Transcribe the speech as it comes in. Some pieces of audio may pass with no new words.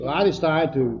So I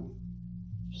decided to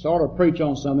sort of preach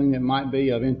on something that might be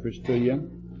of interest to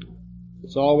you.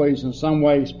 It's always in some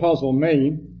ways puzzled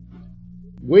me.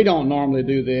 We don't normally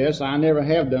do this. I never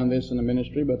have done this in the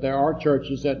ministry, but there are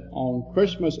churches that on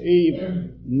Christmas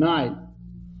Eve night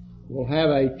will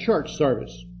have a church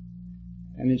service.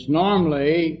 And it's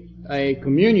normally a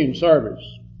communion service,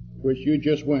 which you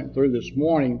just went through this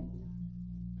morning.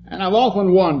 And I've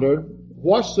often wondered,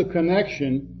 what's the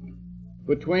connection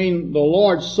between the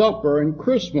Lord's Supper and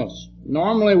Christmas?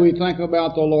 Normally we think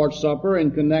about the Lord's Supper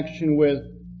in connection with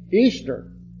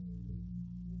Easter,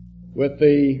 with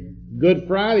the Good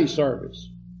Friday service.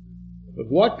 But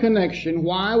what connection,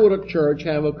 why would a church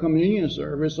have a communion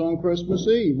service on Christmas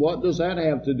Eve? What does that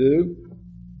have to do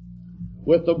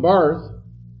with the birth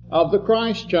of the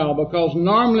Christ child? Because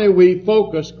normally we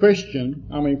focus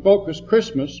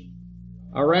Christmas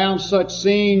around such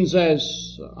scenes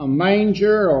as a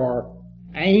manger or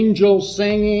angels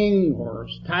singing or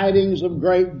tidings of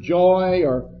great joy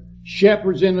or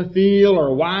shepherds in the field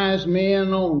or wise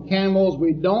men on camels.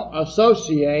 We don't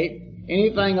associate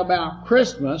anything about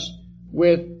Christmas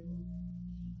with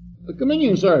the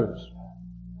communion service,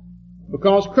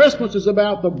 because Christmas is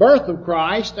about the birth of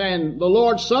Christ and the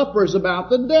Lord's Supper is about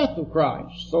the death of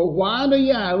Christ. So why do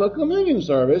you have a communion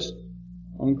service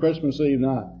on Christmas Eve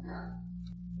night?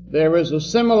 There is a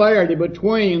similarity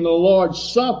between the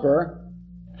Lord's Supper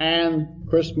and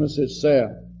Christmas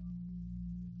itself.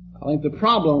 I think the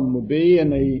problem would be in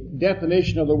the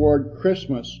definition of the word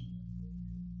Christmas.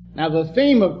 Now the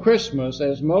theme of Christmas,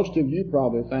 as most of you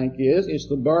probably think is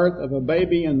the birth of a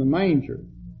baby in the manger.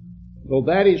 Though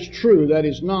that is true, that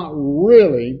is not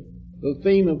really the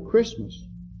theme of Christmas.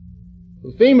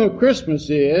 The theme of Christmas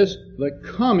is the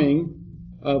coming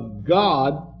of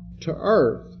God to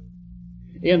earth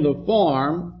in the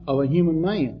form of a human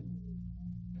man.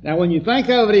 Now when you think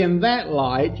of it in that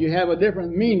light, you have a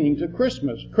different meaning to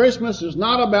Christmas. Christmas is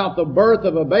not about the birth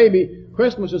of a baby.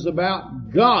 Christmas is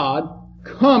about God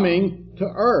coming to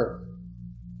earth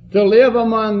to live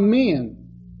among men.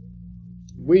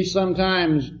 We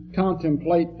sometimes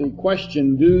contemplate the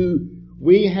question, do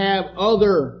we have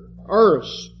other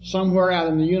earths somewhere out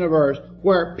in the universe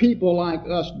where people like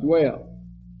us dwell?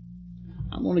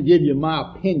 I'm going to give you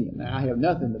my opinion. Now, I have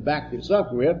nothing to back this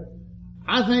up with.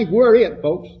 I think we're it,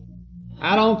 folks.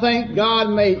 I don't think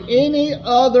God made any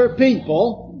other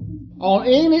people on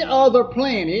any other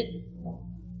planet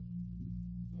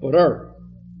but earth.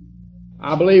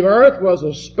 I believe earth was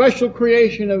a special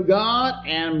creation of God,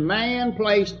 and man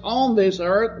placed on this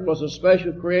earth was a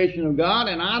special creation of God,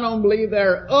 and I don't believe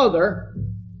there are other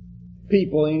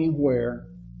people anywhere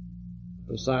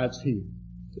besides He.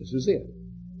 This is it.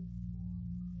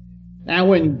 Now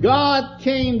when God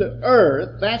came to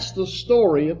earth, that's the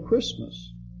story of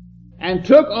Christmas, and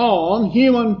took on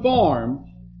human form,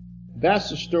 that's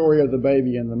the story of the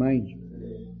baby in the manger.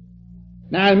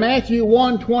 Now in Matthew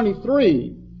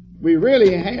 1:23, we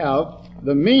really have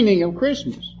the meaning of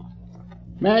Christmas.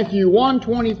 Matthew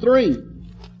 1:23.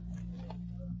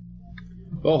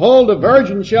 Behold, a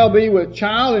virgin shall be with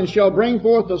child and shall bring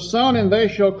forth a son, and they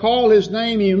shall call his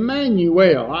name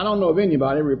Emmanuel. I don't know if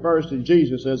anybody refers to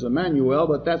Jesus as Emmanuel,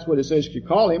 but that's what it says to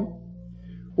call him,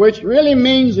 which really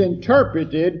means,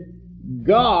 interpreted,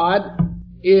 God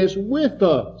is with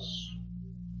us.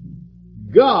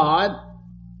 God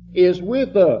is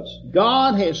with us.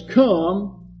 God has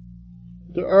come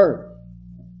to earth.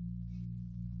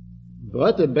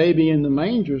 But the baby in the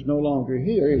manger is no longer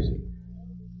here, is he?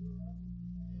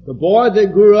 The boy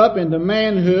that grew up into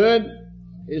manhood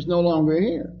is no longer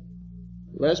here.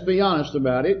 Let's be honest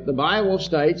about it. The Bible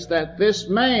states that this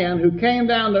man who came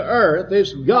down to earth,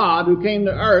 this God who came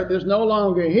to earth, is no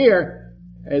longer here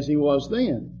as he was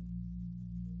then.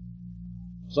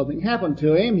 Something happened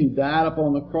to him. He died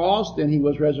upon the cross, then he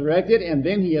was resurrected, and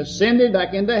then he ascended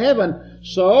back into heaven.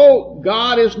 So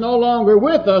God is no longer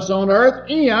with us on earth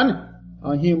in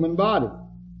a human body.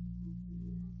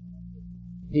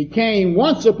 He came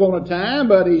once upon a time,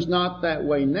 but He's not that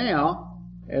way now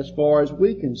as far as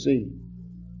we can see.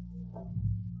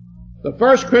 The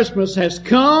first Christmas has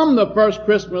come, the first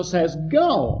Christmas has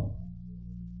gone.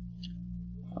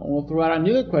 I want to throw out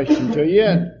another question to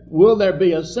you. Will there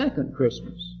be a second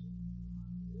Christmas?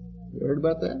 You heard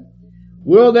about that?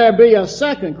 Will there be a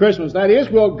second Christmas? That is,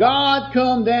 will God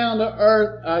come down to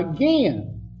earth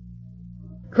again?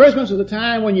 Christmas is the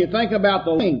time when you think about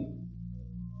the King.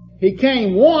 He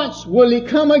came once, will He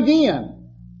come again?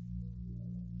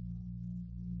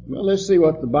 Well, let's see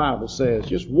what the Bible says.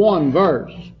 Just one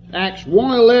verse. Acts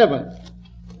 1:11.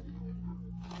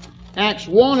 Acts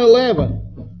 1:11.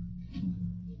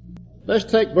 Let's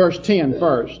take verse 10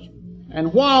 first.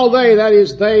 And while they, that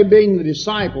is they being the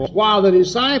disciples, while the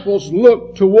disciples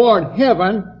looked toward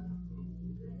heaven,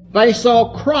 they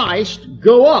saw Christ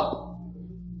go up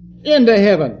into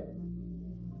heaven.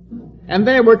 And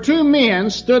there were two men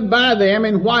stood by them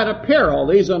in white apparel.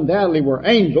 These undoubtedly were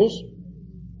angels.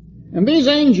 And these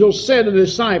angels said to the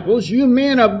disciples, "You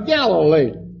men of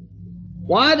Galilee,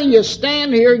 why do you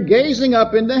stand here gazing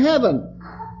up into heaven?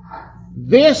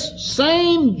 This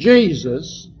same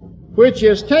Jesus, which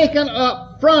is taken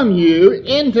up from you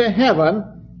into heaven,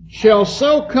 shall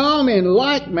so come in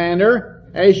like manner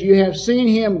as you have seen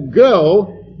him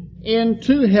go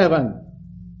into heaven."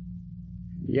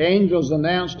 The angels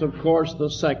announced, of course, the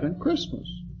second Christmas.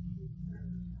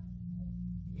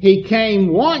 He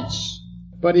came once,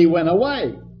 but he went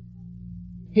away.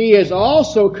 He is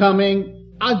also coming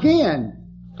again,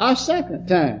 a second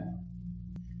time.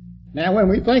 Now, when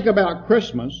we think about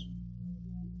Christmas,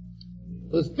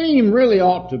 the theme really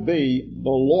ought to be the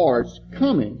Lord's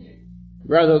coming,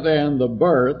 rather than the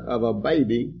birth of a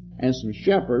baby and some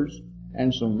shepherds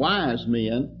and some wise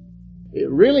men. It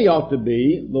really ought to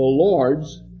be the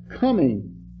Lord's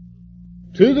coming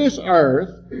to this earth,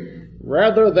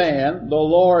 rather than the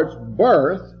Lord's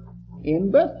birth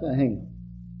in Bethlehem.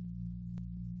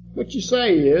 What you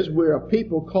say is, we're a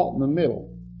people caught in the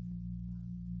middle.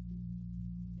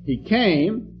 He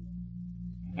came,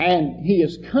 and He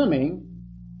is coming,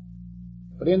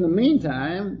 but in the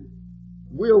meantime,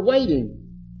 we're waiting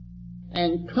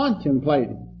and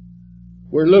contemplating.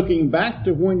 We're looking back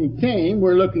to when He came,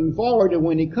 we're looking forward to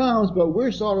when He comes, but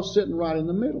we're sort of sitting right in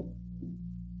the middle.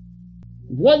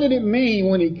 What did it mean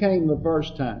when He came the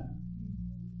first time?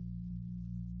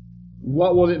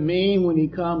 What will it mean when He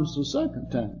comes the second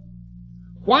time?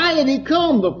 Why did He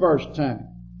come the first time?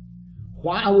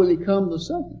 Why will He come the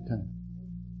second time?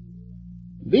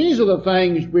 These are the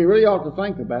things we really ought to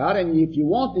think about, and if you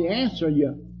want the answer,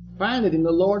 you find it in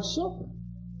the Lord's Supper.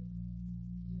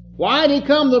 Why did He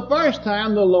come the first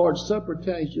time? The Lord's Supper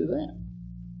tells you that.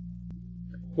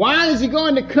 Why is He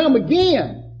going to come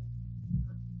again?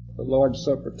 The Lord's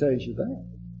Supper tells you that.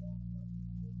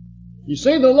 You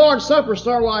see, the Lord's Supper,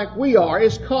 sort of like we are,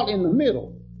 is caught in the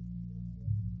middle.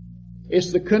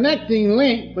 It's the connecting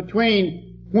link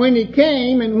between when He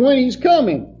came and when He's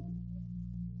coming.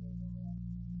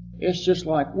 It's just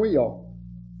like we are.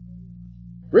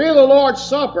 Really, the Lord's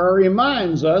Supper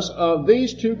reminds us of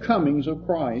these two comings of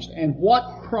Christ and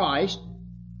what Christ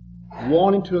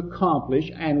wanted to accomplish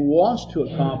and wants to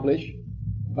accomplish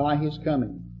by His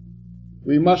coming.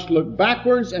 We must look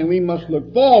backwards and we must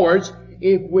look forwards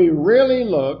if we really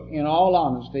look, in all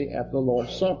honesty, at the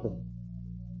Lord's Supper.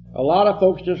 A lot of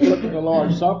folks just look at the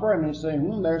Lord's Supper and they say,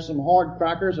 there's some hard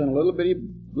crackers and a little bitty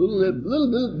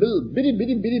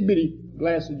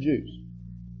glass of juice.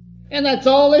 And that's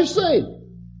all they see.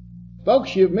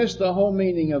 Folks, you've missed the whole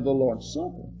meaning of the Lord's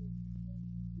Supper.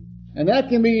 And that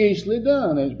can be easily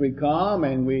done as we come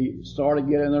and we sort of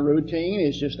get in the routine.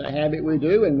 It's just a habit we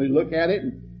do, and we look at it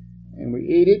and we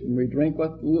eat it and we drink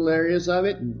what little areas of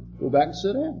it and go back and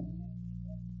sit down.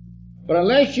 But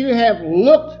unless you have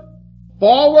looked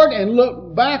forward and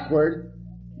looked backward,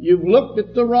 you've looked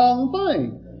at the wrong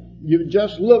thing. You've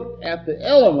just looked at the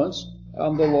elements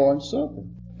of the Lord's Supper.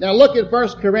 Now look at 1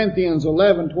 Corinthians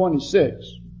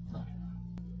 11:26.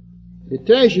 It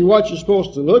tells you what you're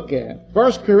supposed to look at.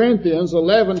 1 Corinthians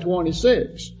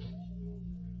 11:26.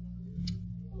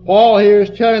 Paul here is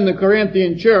telling the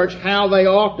Corinthian church how they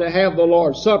ought to have the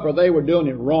Lord's Supper. They were doing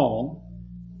it wrong.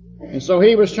 And so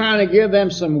he was trying to give them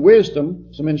some wisdom,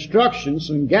 some instruction,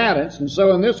 some guidance. And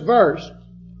so in this verse,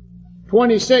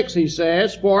 26, he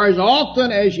says, "For as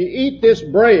often as you eat this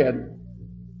bread,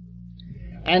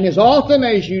 and as often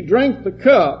as you drink the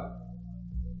cup,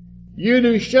 you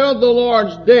do show the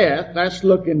Lord's death," that's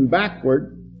looking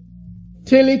backward,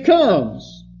 "till He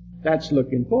comes," that's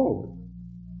looking forward.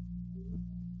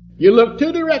 You look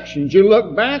two directions. You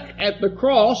look back at the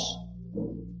cross,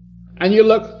 and you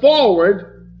look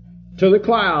forward to the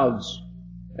clouds.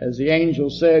 As the angel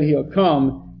said, He'll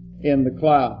come in the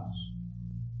clouds.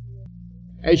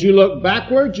 As you look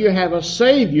backwards, you have a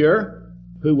Savior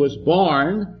who was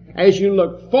born. As you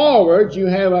look forward, you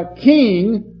have a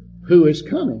King who is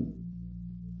coming.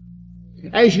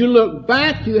 As you look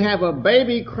back, you have a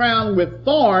baby crowned with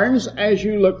thorns. As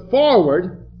you look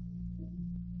forward,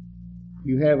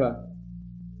 you have a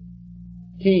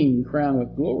king crowned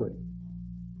with glory.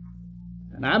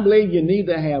 And I believe you need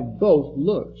to have both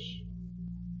looks.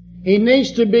 He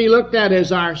needs to be looked at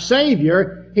as our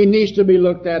Savior. He needs to be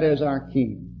looked at as our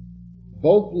King.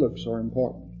 Both looks are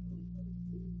important.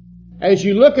 As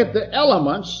you look at the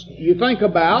elements, you think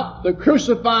about the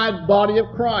crucified body of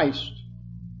Christ.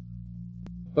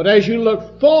 But as you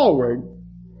look forward,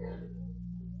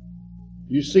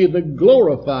 you see the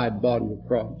glorified body of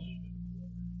Christ,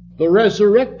 the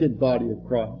resurrected body of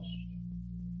Christ,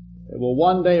 that will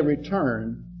one day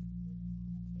return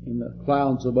in the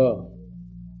clouds above.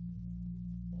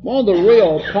 One of the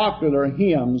real popular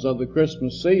hymns of the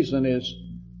Christmas season is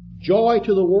Joy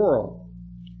to the World.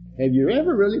 Have you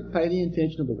ever really paid any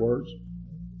attention to the words?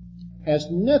 Has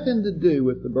nothing to do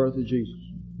with the birth of Jesus.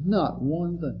 Not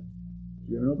one thing.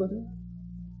 You ever know about that?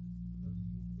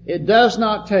 It does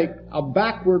not take a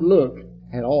backward look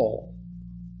at all.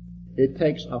 It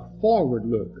takes a forward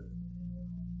look.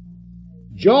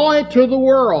 Joy to the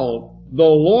world, the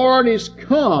Lord is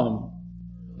come.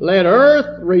 Let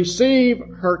earth receive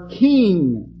her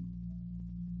King.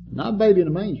 Not baby in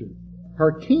a manger.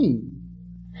 Her King.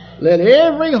 Let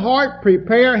every heart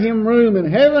prepare Him room,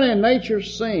 and heaven and nature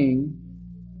sing.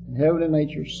 And heaven and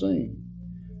nature sing.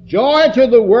 Joy to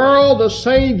the world, the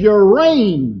Savior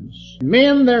reigns.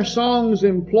 Men their songs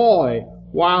employ,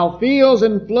 while fields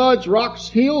and floods, rocks,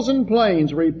 hills and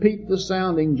plains repeat the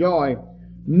sounding joy.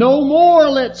 No more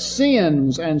let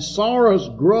sins and sorrows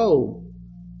grow,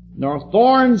 nor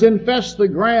thorns infest the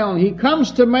ground. He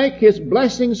comes to make His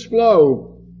blessings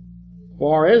flow.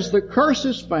 For as the curse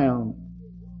is found,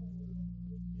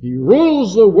 He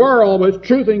rules the world with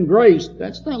truth and grace.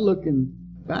 That's not looking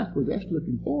backward, that's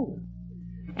looking forward.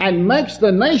 And makes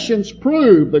the nations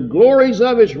prove the glories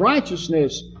of His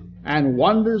righteousness and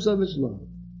wonders of His love.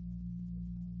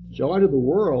 Joy to the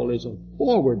world is a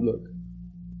forward look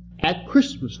at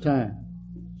Christmas time.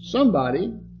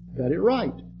 Somebody got it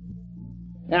right.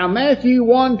 Now Matthew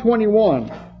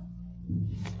 1:21.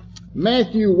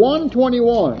 Matthew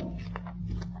 1:21.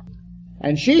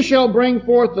 And she shall bring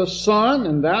forth a son,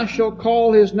 and thou shalt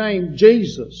call his name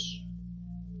Jesus.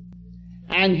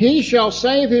 And He shall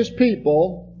save His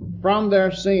people from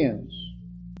their sins.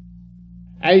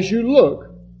 As you look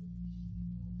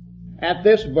at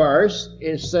this verse,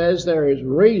 it says there is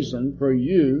reason for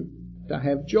you to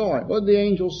have joy. What did the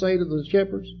angels say to the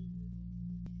shepherds?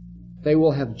 They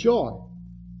will have joy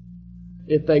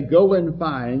if they go and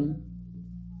find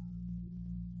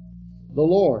the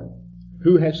Lord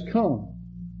who has come.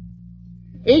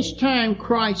 Each time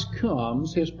Christ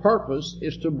comes, His purpose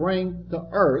is to bring to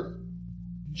earth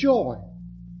joy.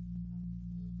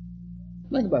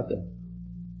 Think about that.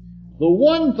 The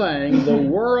one thing the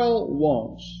world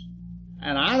wants,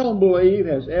 and I don't believe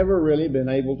has ever really been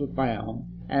able to found,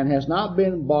 and has not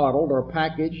been bottled or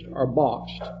packaged or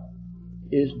boxed,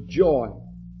 is joy.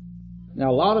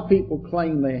 Now a lot of people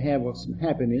claim they have some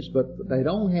happiness, but they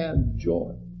don't have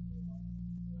joy.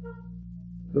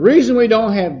 The reason we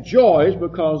don't have joy is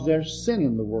because there's sin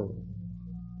in the world.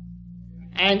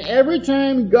 And every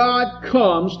time God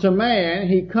comes to man,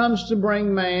 He comes to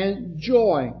bring man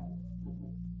joy.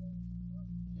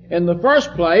 In the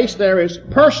first place, there is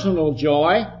personal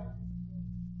joy.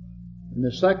 In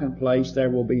the second place, there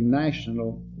will be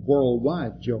national,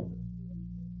 worldwide joy.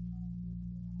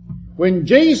 When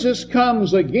Jesus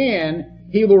comes again,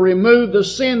 He will remove the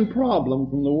sin problem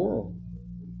from the world.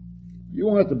 You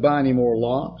won't have to buy any more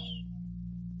locks.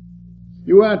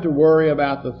 You won't have to worry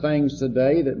about the things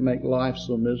today that make life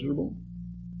so miserable.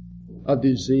 A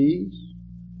disease,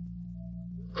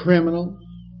 criminals.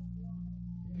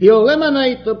 He'll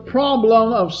eliminate the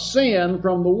problem of sin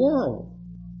from the world.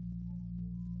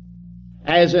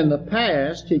 As in the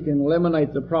past, He can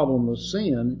eliminate the problem of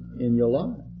sin in your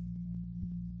life.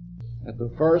 At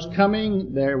the first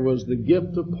coming, there was the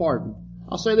gift of pardon.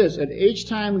 I'll say this, at each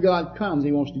time God comes,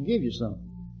 He wants to give you something.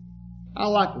 I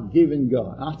like a giving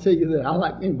God. I'll tell you that. I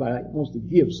like anybody that wants to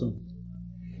give something.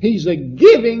 He's a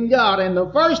giving God. And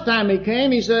the first time He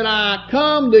came, He said, I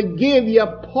come to give you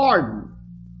pardon.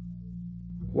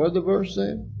 What did the verse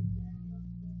say?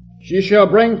 She shall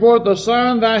bring forth a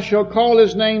son, thou shalt call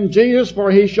his name Jesus,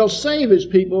 for He shall save His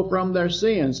people from their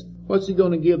sins. What's He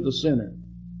going to give the sinner?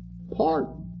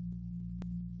 Pardon.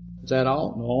 Is that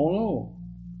all? No.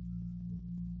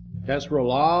 That's where a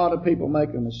lot of people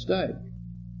make a mistake.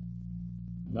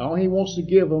 No, He wants to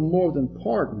give them more than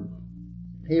pardon.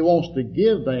 He wants to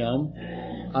give them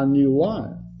a new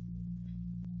life.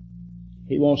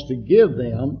 He wants to give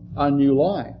them a new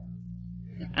life.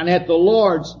 And at the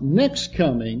Lord's next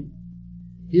coming,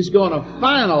 He's going to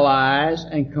finalize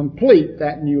and complete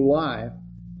that new life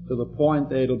to the point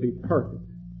that it'll be perfect.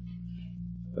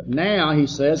 But now He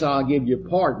says, I'll give you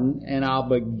pardon and I'll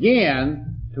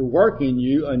begin to work in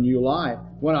you a new life.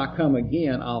 When I come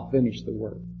again, I'll finish the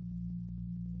work.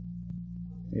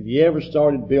 Have you ever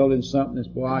started building something that's,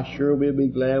 boy, I sure will be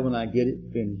glad when I get it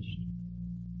finished?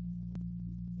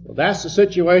 Well, that's the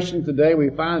situation today we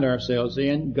find ourselves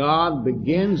in. God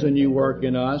begins a new work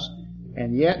in us,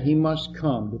 and yet He must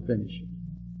come to finish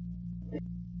it.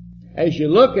 As you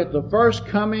look at the first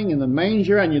coming in the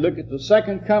manger, and you look at the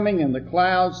second coming in the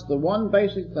clouds, the one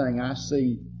basic thing I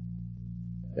see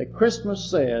that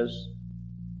Christmas says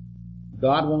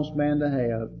God wants man to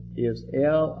have is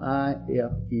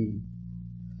L-I-F-E,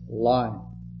 life.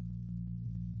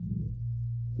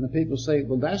 And the people say,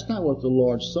 well, that's not what the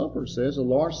Lord's Supper says. The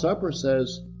Lord's Supper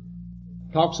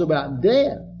talks about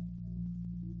death.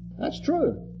 That's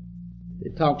true.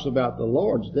 It talks about the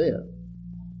Lord's death.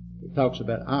 It talks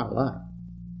about our life.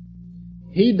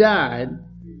 He died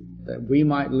that we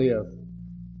might live.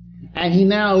 And He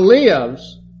now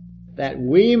lives that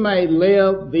we may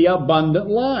live the abundant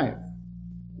life.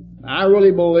 I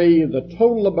really believe the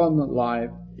total abundant life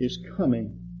is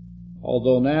coming,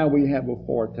 although now we have a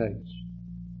foretaste.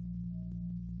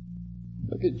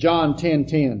 Look at John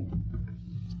 10:10.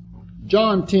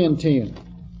 John 10:10.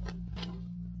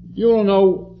 You want to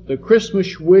know the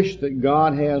Christmas wish that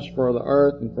God has for the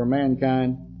earth and for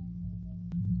mankind?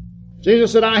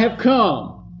 Jesus said, I have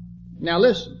come. Now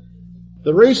listen,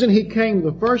 the reason He came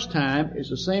the first time is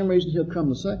the same reason He'll come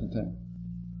the second time.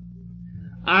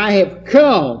 I have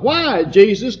come. Why,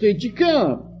 Jesus, did you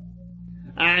come?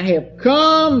 I have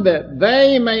come that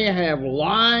they may have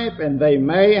life and they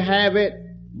may have it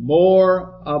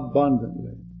more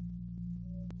abundantly.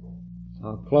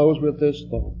 I'll close with this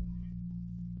thought.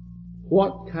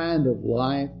 What kind of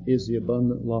life is the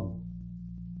abundant life?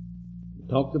 We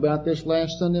talked about this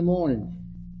last Sunday morning.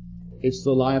 It's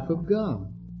the life of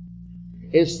God.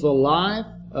 It's the life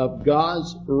of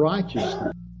God's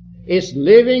righteousness. It's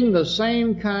living the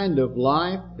same kind of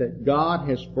life that God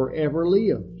has forever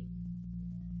lived.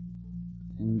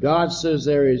 And God says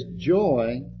there is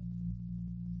joy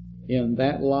in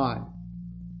that life.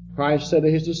 Christ said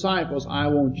to His disciples, I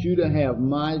want you to have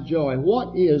my joy.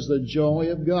 What is the joy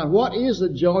of God? What is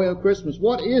the joy of Christmas?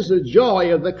 What is the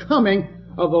joy of the coming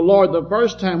of the Lord the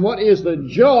first time? What is the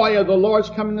joy of the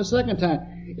Lord's coming the second time?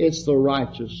 It's the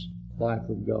righteous life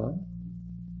of God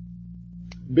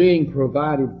being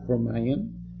provided for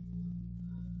man,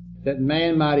 that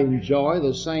man might enjoy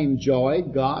the same joy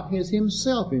God has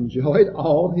Himself enjoyed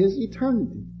all His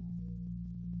eternity.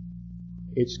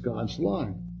 It's God's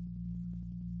life.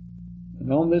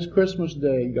 And on this Christmas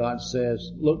day, God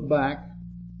says, look back,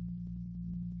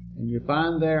 and you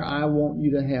find there, I want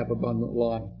you to have abundant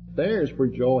life. There's where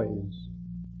joy is.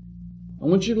 I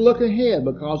want you to look ahead,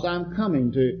 because I'm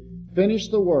coming to finish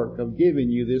the work of giving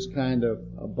you this kind of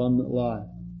abundant life.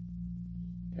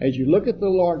 As you look at the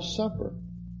Lord's Supper,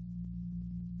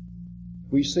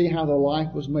 we see how the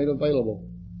life was made available.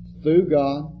 Through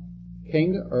God,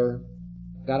 came to earth,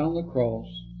 got on the cross,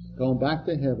 gone back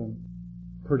to heaven,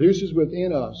 produces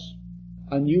within us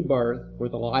a new birth where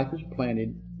the life is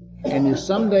planted, and is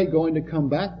someday going to come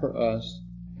back for us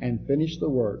and finish the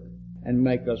work and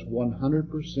make us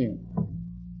 100%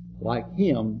 like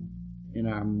Him in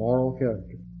our moral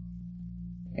character.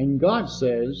 And God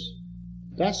says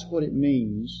that's what it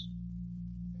means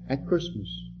at Christmas.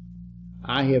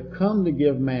 I have come to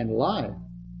give man life,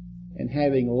 and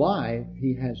having life,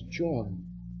 he has joy.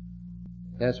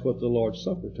 That's what the Lord's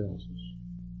Supper tells us.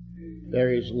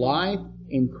 There is life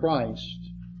in Christ,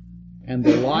 and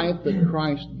the life that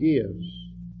Christ gives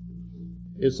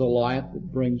is a life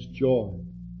that brings joy.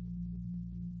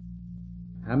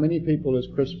 How many people this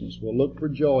Christmas will look for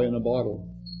joy in a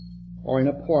bottle, or in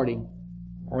a party,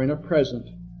 or in a present,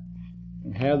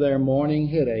 and have their morning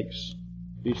headaches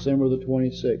December the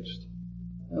 26th?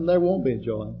 And there won't be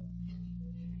joy.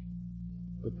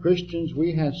 But Christians,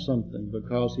 we have something,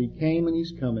 because He came and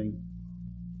He's coming,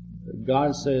 that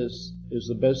God says is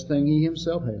the best thing He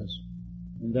Himself has,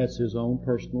 and that's His own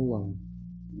personal life.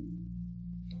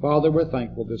 Father, we're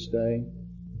thankful this day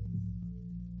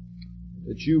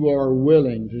that You are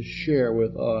willing to share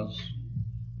with us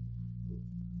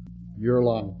Your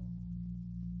life,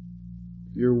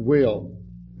 Your will,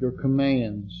 Your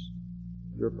commands,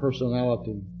 Your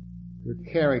personality, Your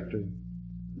character,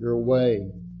 Your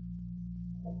way.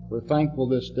 We're thankful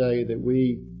this day that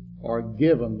we are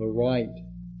given the right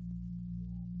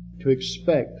to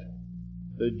expect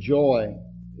the joy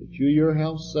that You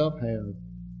yourself have,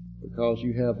 because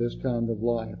You have this kind of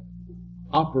life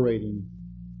operating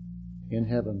in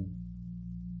heaven.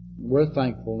 We're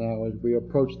thankful now as we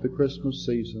approach the Christmas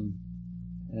season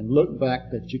and look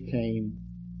back that You came,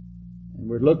 and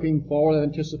we're looking forward in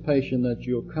anticipation that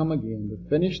You'll come again to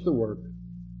finish the work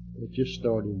that You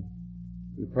started.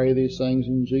 We pray these things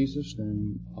in Jesus'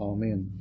 name. Amen.